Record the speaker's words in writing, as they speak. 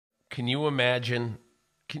can you imagine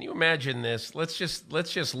this? Let's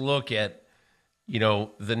just look at,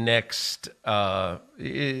 the next, the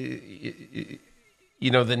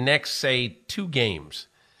next, say, 2 games.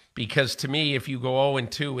 Because to me, if you go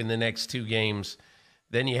 0-2 in the next 2 games,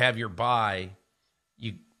 then you have your bye.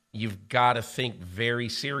 You've got to think very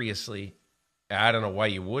seriously, I don't know why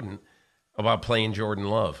you wouldn't, about playing Jordan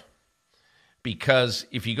Love. Because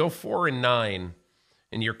if you go 4-9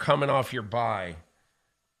 and you're coming off your bye,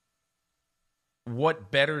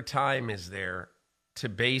 what better time is there to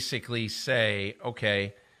basically say,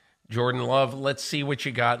 okay, Jordan Love, let's see what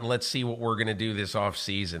you got and let's see what we're going to do this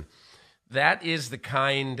offseason. That is the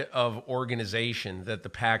kind of organization that the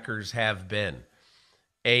Packers have been,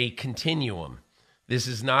 a continuum. This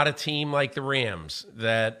is not a team like the Rams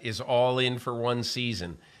that is all in for one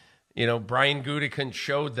season. Brian Gutekunst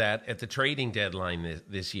showed that at the trading deadline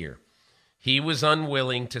this year. He was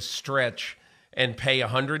unwilling to stretch and pay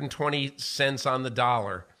 120 cents on the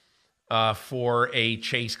dollar for a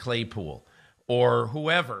Chase Claypool or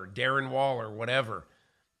whoever, Darren Waller, whatever.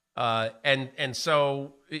 And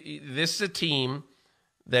so this is a team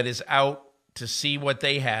that is out to see what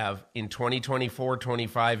they have in 2024,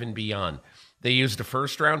 25, and beyond. They used a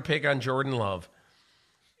first-round pick on Jordan Love.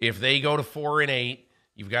 If they go to 4-8,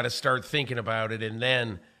 you've got to start thinking about it. And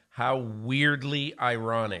then how weirdly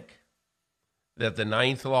ironic that the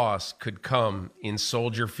 9th loss could come in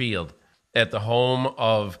Soldier Field at the home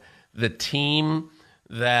of the team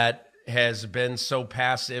that has been so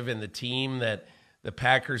passive and the team that the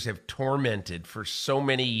Packers have tormented for so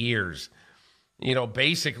many years.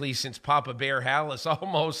 Basically since Papa Bear Hallis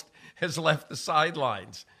almost has left the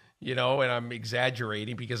sidelines, and I'm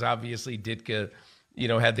exaggerating because obviously Ditka,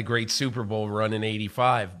 had the great Super Bowl run in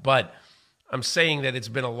 85. But I'm saying that it's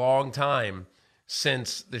been a long time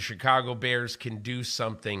since the Chicago Bears can do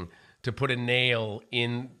something to put a nail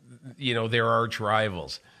in, their arch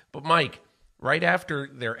rivals. But Mike, right after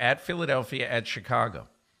they're at Philadelphia, at Chicago,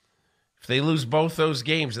 if they lose both those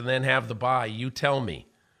games and then have the bye, you tell me,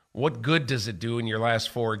 what good does it do in your last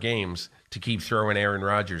 4 games to keep throwing Aaron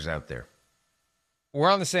Rodgers out there?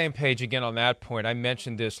 We're on the same page again on that point. I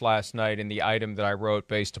mentioned this last night in the item that I wrote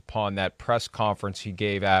based upon that press conference he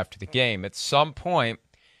gave after the game. At some point,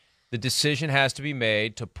 the decision has to be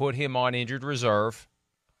made to put him on injured reserve.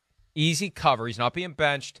 Easy cover. He's not being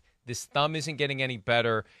benched. This thumb isn't getting any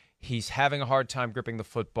better. He's having a hard time gripping the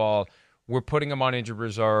football. We're putting him on injured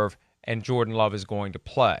reserve, and Jordan Love is going to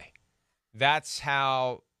play. That's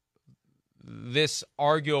how this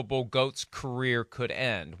arguable GOAT's career could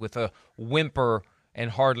end, with a whimper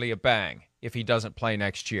and hardly a bang if he doesn't play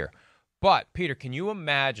next year. But, Peter, can you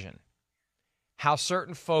imagine how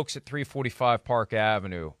certain folks at 345 Park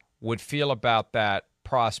Avenue would feel about that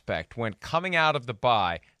prospect when coming out of the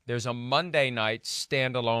bye, there's a Monday night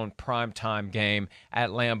standalone primetime game at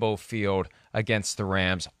Lambeau Field against the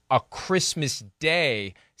Rams, a Christmas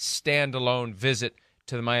Day standalone visit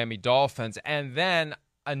to the Miami Dolphins, and then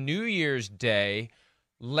a New Year's Day,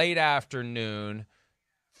 late afternoon,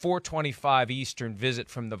 4:25 Eastern visit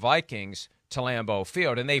from the Vikings to Lambeau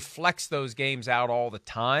Field. And they flex those games out all the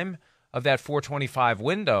time of that 4:25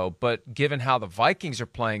 window. But given how the Vikings are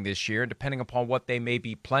playing this year, and depending upon what they may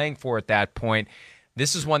be playing for at that point,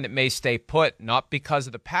 this is one that may stay put, not because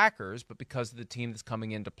of the Packers, but because of the team that's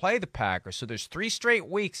coming in to play the Packers. So there's 3 straight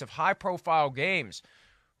weeks of high-profile games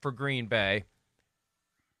for Green Bay.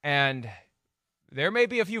 And there may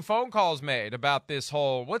be a few phone calls made about this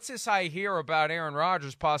whole, what's this I hear about Aaron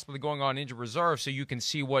Rodgers possibly going on injured reserve so you can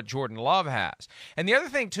see what Jordan Love has. And the other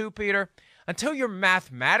thing, too, Peter, until you're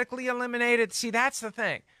mathematically eliminated, see, that's the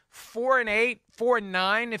thing. 4-8,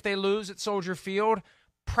 4-9 if they lose at Soldier Field,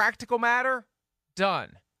 practical matter,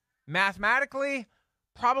 done. Mathematically,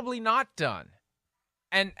 probably not done.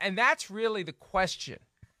 And that's really the question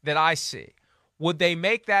that I see. Would they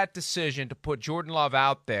make that decision to put Jordan Love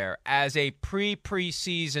out there as a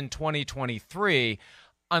preseason 2023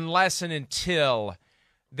 unless and until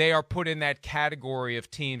they are put in that category of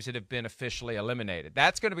teams that have been officially eliminated?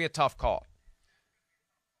 That's going to be a tough call.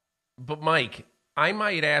 But, Mike, I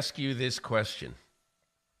might ask you this question.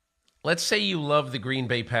 Let's say you love the Green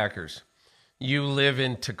Bay Packers. You live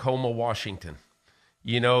in Tacoma, Washington.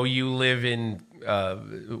 You live in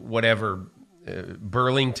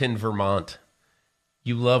Burlington, Vermont.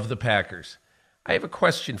 You love the Packers. I have a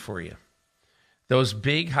question for you. Those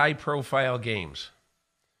big, high-profile games,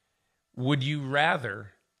 would you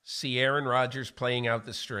rather see Aaron Rodgers playing out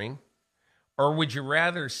the string, or would you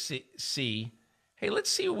rather see, hey, let's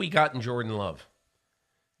see what we got in Jordan Love?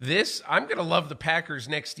 I'm going to love the Packers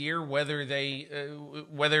next year, whether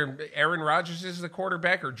Aaron Rodgers is the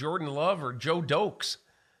quarterback or Jordan Love or Joe Dokes.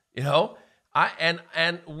 You know,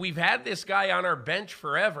 and we've had this guy on our bench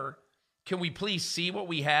forever. Can we please see what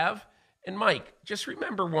we have? And Mike, just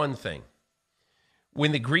remember one thing.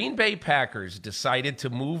 When the Green Bay Packers decided to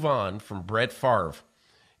move on from Brett Favre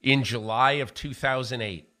in July of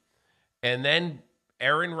 2008, and then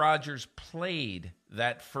Aaron Rodgers played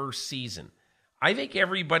that first season, I think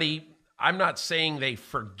everybody, I'm not saying they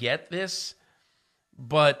forget this,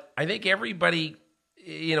 but I think everybody,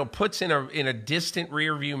 puts in a distant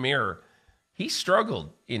rearview mirror. He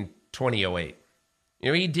struggled in 2008.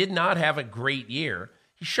 He did not have a great year.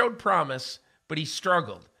 He showed promise, but he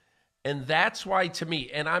struggled. And that's why, to me,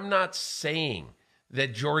 and I'm not saying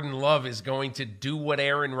that Jordan Love is going to do what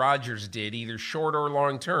Aaron Rodgers did, either short or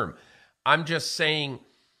long term. I'm just saying,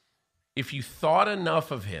 if you thought enough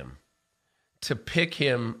of him to pick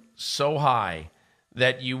him so high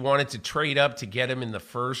that you wanted to trade up to get him in the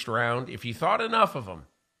first round, if you thought enough of him,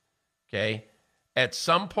 okay, at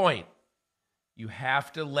some point, you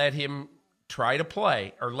have to let him try to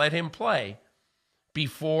play, or let him play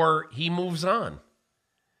before he moves on.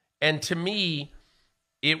 And to me,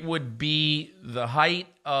 it would be the height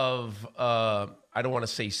of, I don't want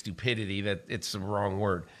to say stupidity, that it's the wrong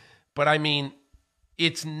word. But I mean,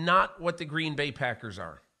 it's not what the Green Bay Packers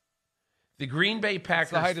are. The Green Bay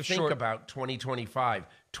Packers think about 2025,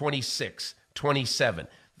 26, 27.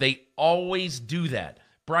 They always do that.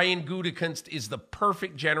 Brian Gutekunst is the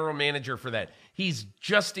perfect general manager for that. He's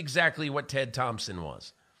just exactly what Ted Thompson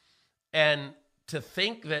was. And to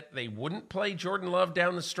think that they wouldn't play Jordan Love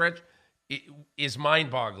down the stretch is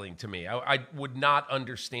mind-boggling to me. I would not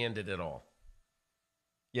understand it at all.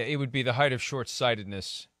 Yeah, it would be the height of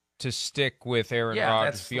short-sightedness to stick with Aaron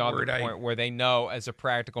Rodgers beyond the point where they know, as a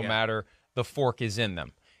practical matter, the fork is in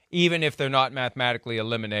them. Even if they're not mathematically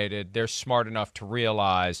eliminated, they're smart enough to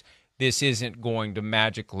realize this isn't going to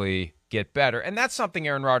magically get better. And that's something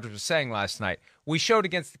Aaron Rodgers was saying last night. We showed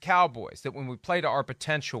against the Cowboys that when we play to our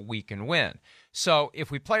potential, we can win. So if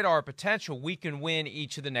we play to our potential, we can win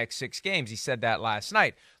each of the next 6 games. He said that last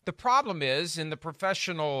night. The problem is, in the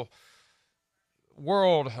professional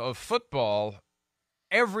world of football,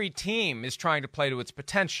 every team is trying to play to its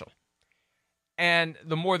potential. And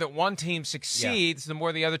the more that one team succeeds, the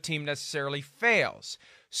more the other team necessarily fails.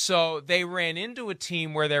 So they ran into a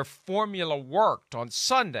team where their formula worked on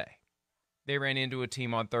Sunday. They ran into a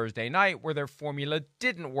team on Thursday night where their formula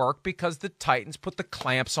didn't work because the Titans put the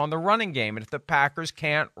clamps on the running game. And if the Packers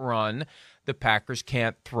can't run, the Packers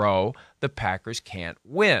can't throw, the Packers can't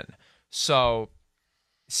win. So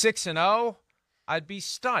 6-0, I'd be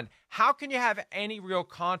stunned. How can you have any real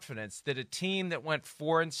confidence that a team that went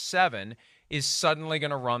 4-7 is suddenly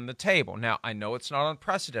going to run the table? Now, I know it's not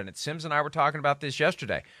unprecedented. Sims and I were talking about this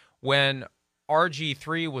yesterday. When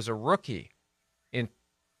RG3 was a rookie in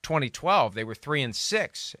 2012, they were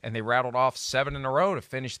 3-6, and they rattled off 7 in a row to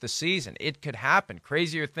finish the season. It could happen.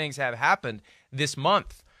 Crazier things have happened this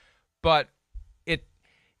month. But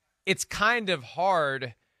it's kind of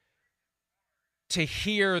hard to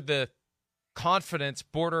hear the confidence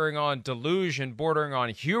bordering on delusion, bordering on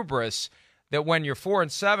hubris, that when you're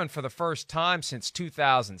 4-7 for the first time since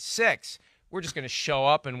 2006, we're just going to show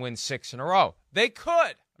up and win 6 in a row. They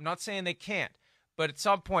could. I'm not saying they can't. But at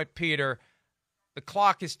some point, Peter, the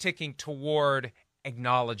clock is ticking toward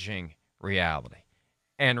acknowledging reality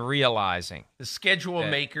and realizing. The schedule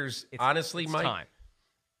makers, honestly, Mike, time.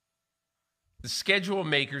 The schedule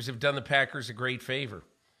makers have done the Packers a great favor.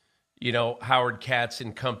 Howard Katz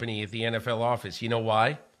and company at the NFL office. You know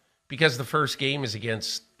why? Because the first game is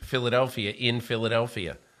against Philadelphia, in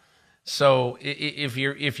Philadelphia. So if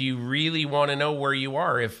you really want to know where you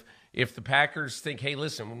are, if the Packers think, hey,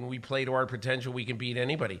 listen, when we play to our potential, we can beat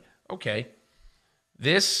anybody. Okay.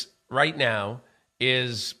 This right now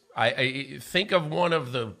is, I think of one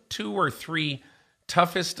of the 2 or 3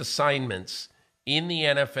 toughest assignments in the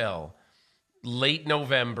NFL late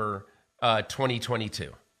November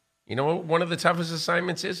 2022. You know what one of the toughest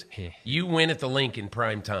assignments is? You win at the Link in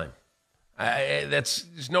prime time.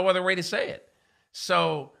 There's no other way to say it.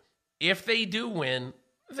 So if they do win,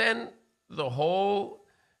 then the whole,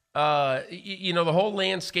 the whole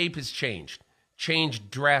landscape has changed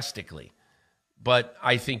drastically. But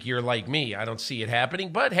I think you're like me. I don't see it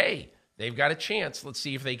happening. But hey, they've got a chance. Let's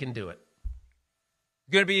see if they can do it.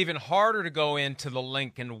 Going to be even harder to go into the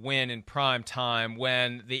Link and win in prime time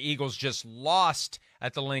when the Eagles just lost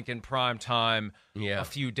at the Lincoln prime time a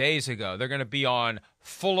few days ago. They're going to be on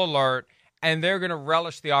full alert, and they're going to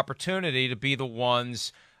relish the opportunity to be the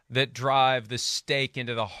ones that drive the stake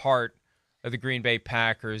into the heart of the Green Bay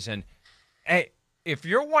Packers. And hey, if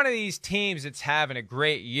you're one of these teams that's having a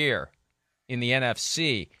great year in the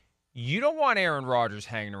NFC, You don't want Aaron Rodgers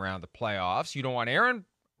hanging around the playoffs. You don't want Aaron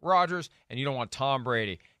Rodgers, and you don't want Tom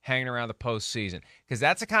Brady hanging around the postseason, because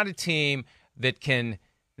that's the kind of team that can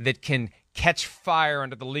catch fire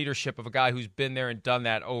under the leadership of a guy who's been there and done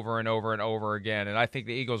that over and over and over again. And I think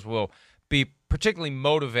the Eagles will be particularly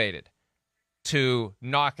motivated to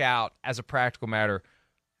knock out, as a practical matter,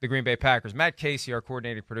 the Green Bay Packers. Matt Casey, our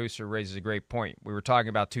coordinating producer, raises a great point. We were talking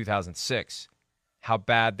about 2006, how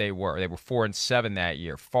bad they were. They were 4-7 that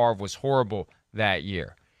year. Favre was horrible that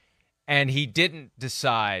year. And he didn't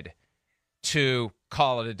decide to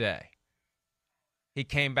call it a day. He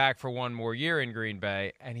came back for one more year in Green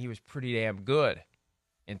Bay, and he was pretty damn good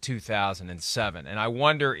in 2007. And I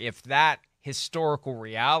wonder if that historical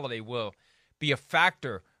reality will be a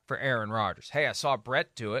factor for Aaron Rodgers. Hey, I saw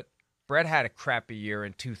Brett do it. Brett had a crappy year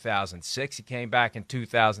in 2006. He came back in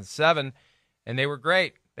 2007, and they were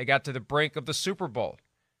great. They got to the brink of the Super Bowl,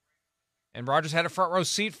 and Rodgers had a front row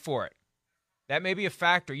seat for it. That may be a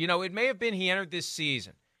factor. You know, it may have been he entered this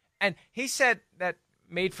season, and he said that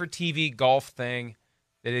made-for-TV golf thing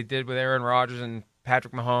that he did with Aaron Rodgers and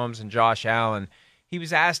Patrick Mahomes and Josh Allen. He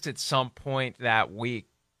was asked at some point that week,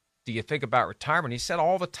 do you think about retirement? He said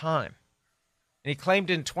all the time. And he claimed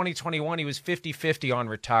in 2021 he was 50-50 on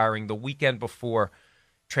retiring the weekend before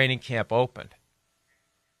training camp opened.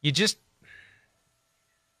 You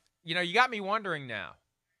got me wondering now,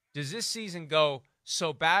 does this season go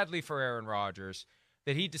so badly for Aaron Rodgers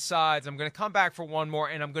that he decides, I'm going to come back for one more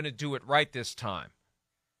and I'm going to do it right this time?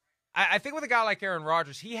 I think with a guy like Aaron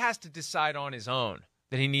Rodgers, he has to decide on his own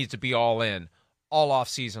that he needs to be all in, all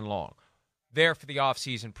off-season long, there for the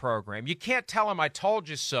off-season program. You can't tell him, I told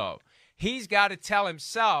you so. He's got to tell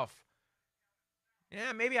himself,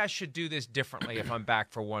 yeah, maybe I should do this differently if I'm back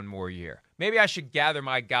for one more year. Maybe I should gather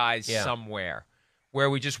my guys somewhere where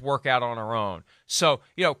we just work out on our own. So,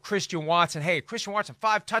 Christian Watson,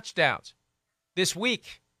 5 touchdowns this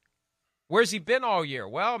week. Where's he been all year?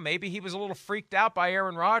 Well, maybe he was a little freaked out by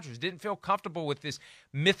Aaron Rodgers, didn't feel comfortable with this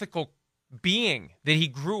mythical being that he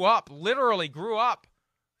literally grew up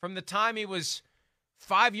from the time he was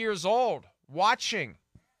 5 years old, watching.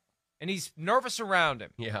 And he's nervous around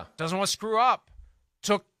him. Yeah. Doesn't want to screw up.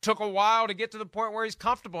 Took a while to get to the point where he's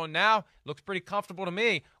comfortable, and now looks pretty comfortable to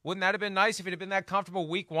me. Wouldn't that have been nice if he'd have been that comfortable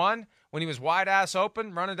week 1 when he was wide-ass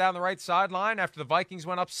open, running down the right sideline after the Vikings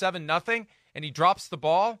went up 7-0, and he drops the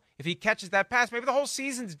ball? If he catches that pass, maybe the whole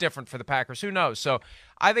season's different for the Packers. Who knows? So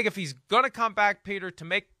I think if he's going to come back, Peter, to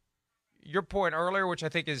make your point earlier, which I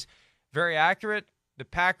think is very accurate, the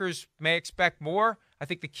Packers may expect more. I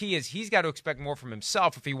think the key is he's got to expect more from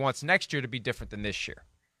himself if he wants next year to be different than this year.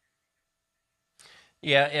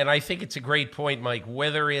 Yeah, and I think it's a great point, Mike.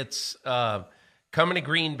 Whether it's coming to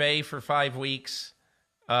Green Bay for 5 weeks,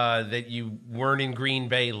 that you weren't in Green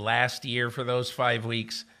Bay last year for those 5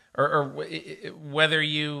 weeks, or whether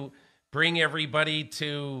you bring everybody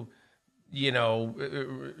to,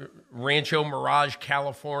 Rancho Mirage,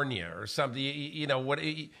 California or something,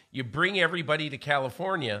 you bring everybody to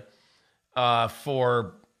California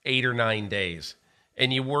for 8 or 9 days,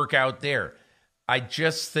 and you work out there. I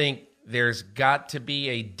just think there's got to be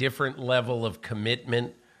a different level of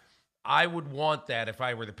commitment. I would want that if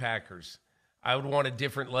I were the Packers. I would want a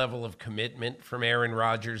different level of commitment from Aaron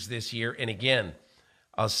Rodgers this year. And again,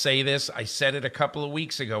 I'll say this. I said it a couple of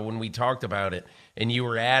weeks ago when we talked about it, and you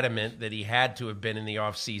were adamant that he had to have been in the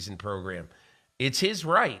offseason program. It's his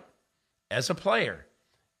right as a player.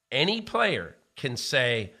 Any player can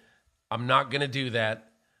say, I'm not going to do that.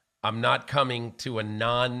 I'm not coming to a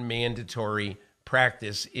non-mandatory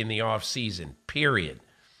practice in the offseason, period.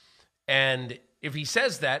 And if he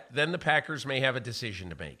says that, then the Packers may have a decision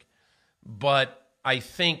to make. But I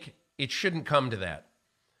think it shouldn't come to that.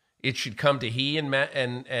 It should come to he and Matt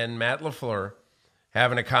LaFleur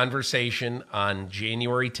having a conversation on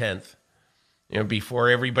January 10th, before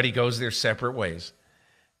everybody goes their separate ways,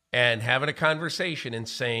 and having a conversation and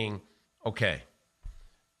saying, okay,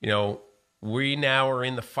 we now are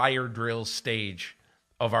in the fire drill stage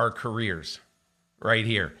of our careers right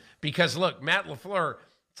here. Because, look, Matt LaFleur,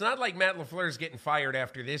 it's not like Matt LaFleur is getting fired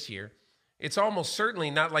after this year. It's almost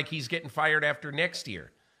certainly not like he's getting fired after next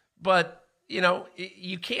year. But,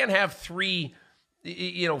 you can't have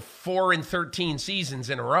 4-13 seasons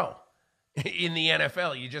in a row in the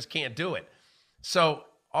NFL. You just can't do it. So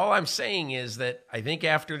all I'm saying is that I think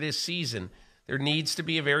after this season, there needs to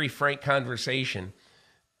be a very frank conversation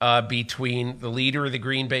between the leader of the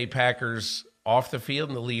Green Bay Packers off the field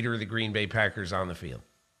and the leader of the Green Bay Packers on the field.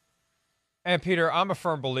 And, Peter, I'm a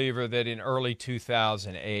firm believer that in early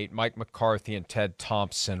 2008, Mike McCarthy and Ted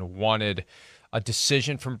Thompson wanted a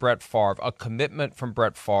decision from Brett Favre, a commitment from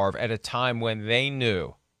Brett Favre at a time when they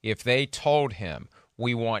knew if they told him,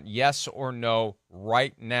 we want yes or no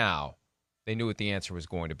right now, they knew what the answer was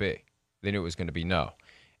going to be. They knew it was going to be no.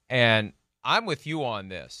 And I'm with you on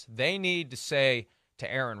this. They need to say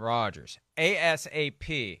to Aaron Rodgers,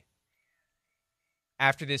 ASAP,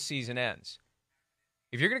 after this season ends,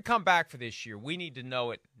 if you're going to come back for this year, we need to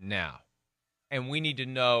know it now. And we need to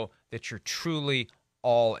know that you're truly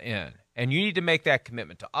all in. And you need to make that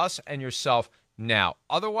commitment to us and yourself now.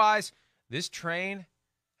 Otherwise, this train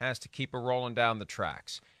has to keep it rolling down the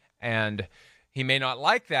tracks. And he may not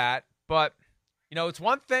like that, but, you know, it's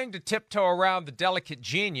one thing to tiptoe around the delicate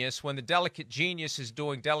genius when the delicate genius is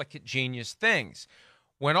doing delicate genius things.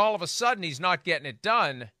 When all of a sudden he's not getting it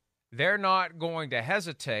done, they're not going to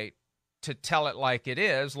hesitate to tell it like it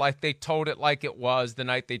is, like they told it like it was the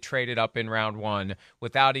night they traded up in round one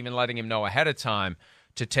without even letting him know ahead of time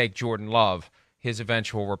to take Jordan Love, his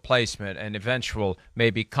eventual replacement and eventual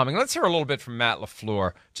maybe coming. Let's hear a little bit from Matt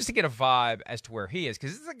LaFleur just to get a vibe as to where he is,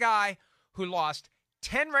 because this is a guy who lost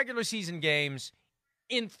 10 regular season games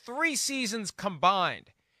in 3 seasons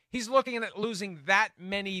combined. He's looking at losing that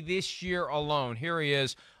many this year alone. Here he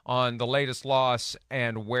is on the latest loss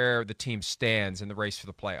and where the team stands in the race for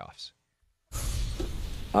the playoffs.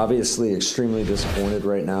 Obviously extremely disappointed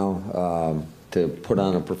right now to put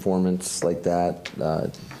on a performance like that.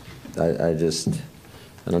 I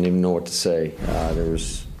don't even know what to say.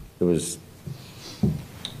 It was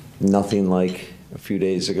nothing like a few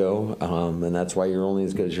days ago, and that's why you're only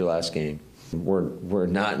as good as your last game. We're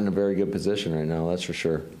not in a very good position right now, that's for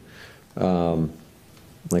sure.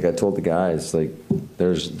 Like I told the guys, like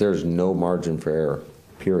there's no margin for error,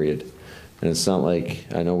 period. And it's not like,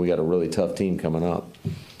 I know we got a really tough team coming up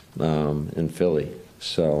in Philly,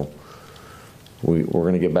 so we're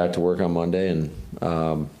going to get back to work on Monday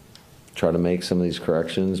and try to make some of these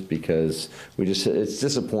corrections, because it's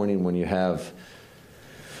disappointing when you have,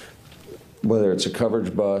 whether it's a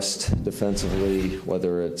coverage bust defensively,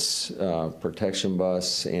 whether it's protection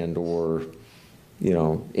busts and or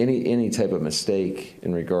any type of mistake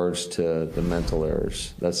in regards to the mental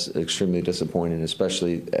errors. That's extremely disappointing,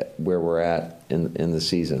 especially where we're at in the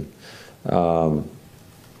season. And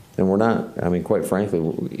we're not, I mean, quite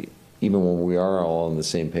frankly, even when we are all on the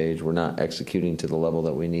same page, we're not executing to the level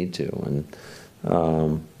that we need to.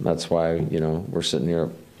 And that's why, we're sitting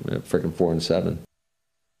here at freaking 4-7.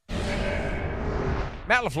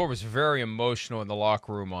 Matt LaFleur was very emotional in the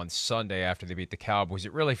locker room on Sunday after they beat the Cowboys.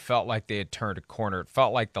 It really felt like they had turned a corner. It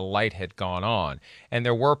felt like the light had gone on. And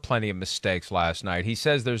there were plenty of mistakes last night. He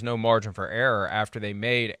says there's no margin for error after they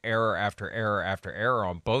made error after error after error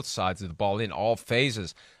on both sides of the ball in all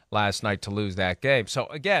phases last night to lose that game. So,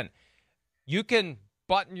 again, you can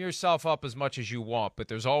button yourself up as much as you want, but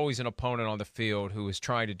there's always an opponent on the field who is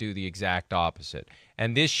trying to do the exact opposite.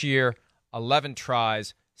 And this year, 11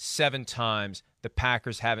 tries, 7 times, the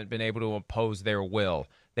Packers haven't been able to impose their will.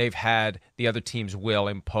 They've had the other team's will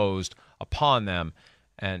imposed upon them.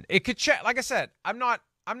 And it could check. Like I said, I'm not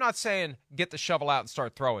saying get the shovel out and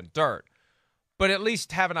start throwing dirt, but at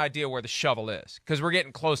least have an idea where the shovel is, because we're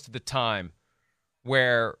getting close to the time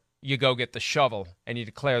where you go get the shovel and you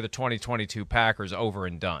declare the 2022 Packers over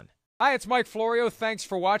and done. Hi, it's Mike Florio. Thanks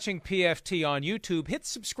for watching PFT on YouTube. Hit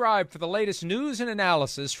subscribe for the latest news and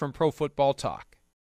analysis from Pro Football Talk.